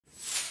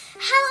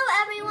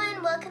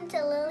everyone, welcome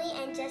to Lily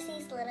and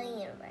Jessie's Little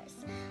Universe.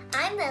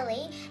 I'm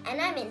Lily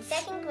and I'm in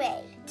 2nd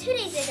grade. 2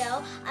 days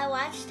ago, I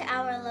watched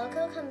our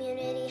local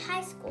community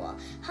high school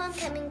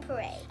homecoming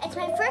parade. It's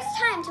my first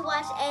time to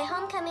watch a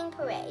homecoming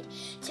parade.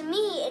 To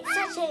me, it's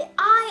such an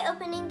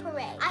eye-opening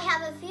parade. I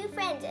have a few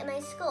friends in my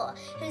school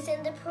who's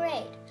in the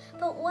parade.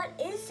 But what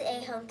is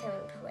a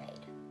homecoming parade?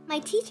 My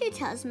teacher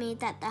tells me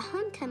that the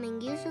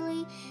homecoming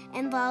usually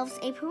involves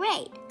a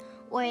parade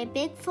or a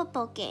big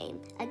football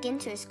game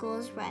against your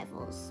school's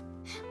rivals.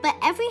 But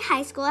every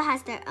high school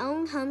has their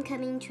own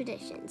homecoming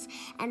traditions,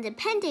 and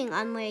depending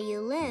on where you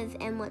live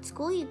and what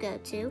school you go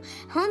to,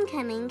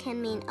 homecoming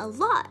can mean a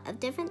lot of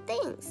different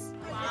things.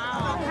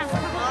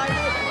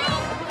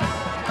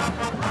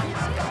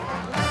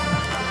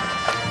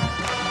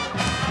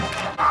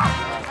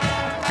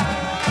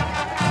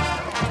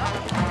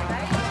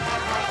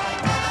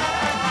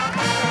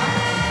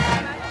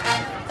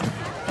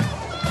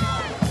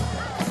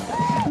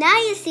 Now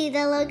you see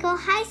the local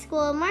high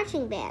school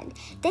marching band.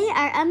 They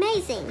are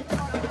amazing.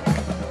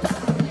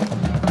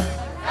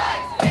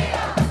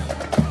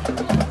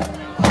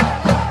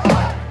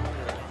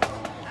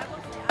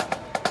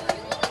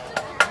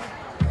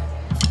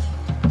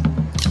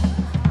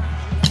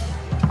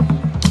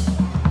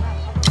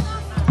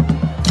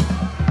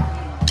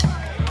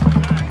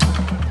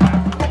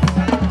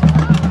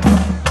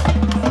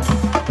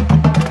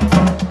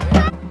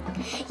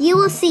 You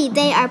will see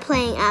they are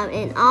playing out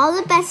in all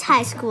the best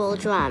high school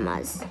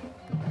dramas.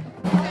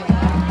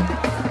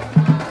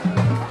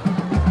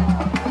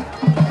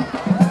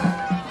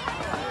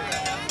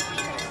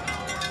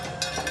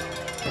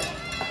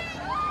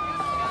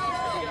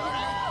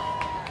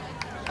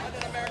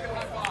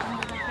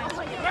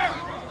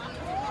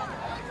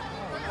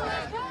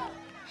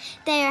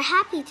 They are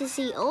happy to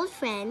see old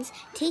friends,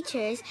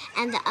 teachers,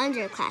 and the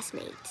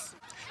underclassmates.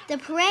 The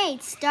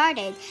parade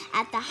started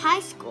at the high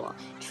school,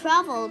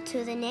 traveled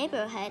to the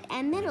neighborhood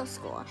and middle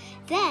school,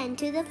 then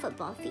to the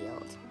football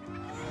field.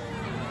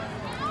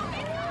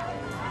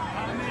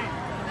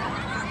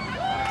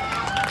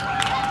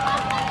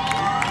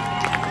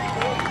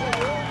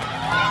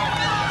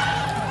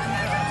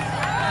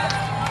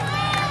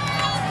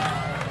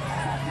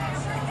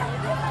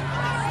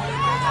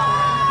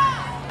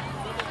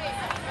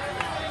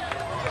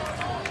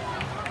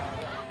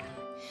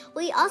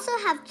 We also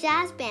have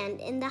jazz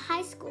band in the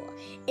high school.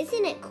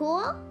 Isn't it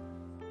cool?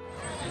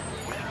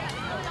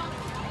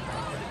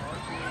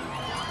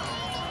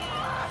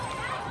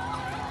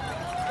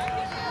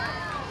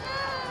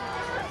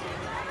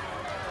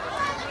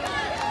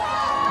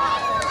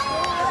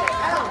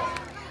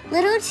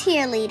 Little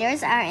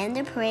cheerleaders are in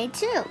the parade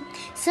too.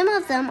 Some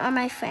of them are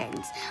my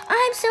friends.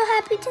 I'm so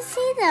happy to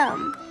see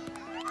them.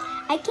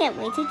 I can't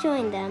wait to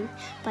join them,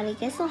 but I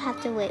guess I'll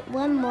have to wait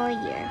one more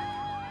year.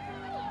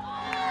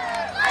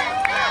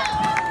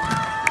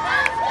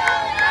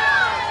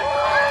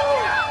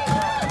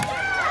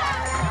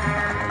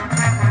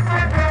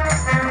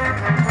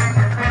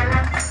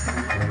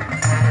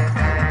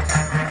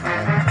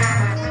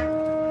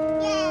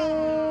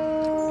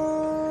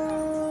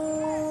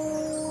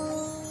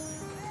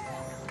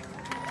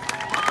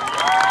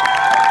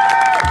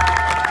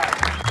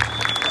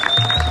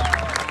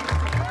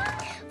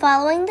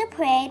 Following the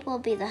parade will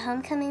be the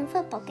homecoming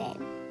football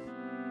game.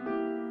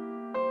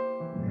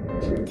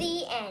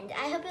 The end.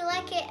 I hope you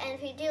like it, and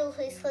if you do,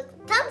 please click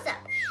the thumbs up.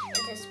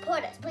 And to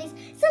support us, please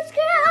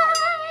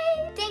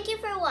subscribe! Thank you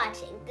for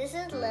watching. This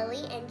is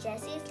Lily and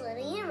Jessie's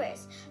Little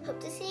Universe. Hope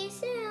to see you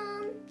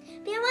soon.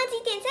 别忘记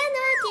点赞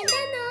哦，点赞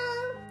哦!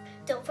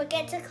 Don't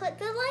forget to click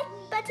the like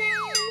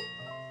button.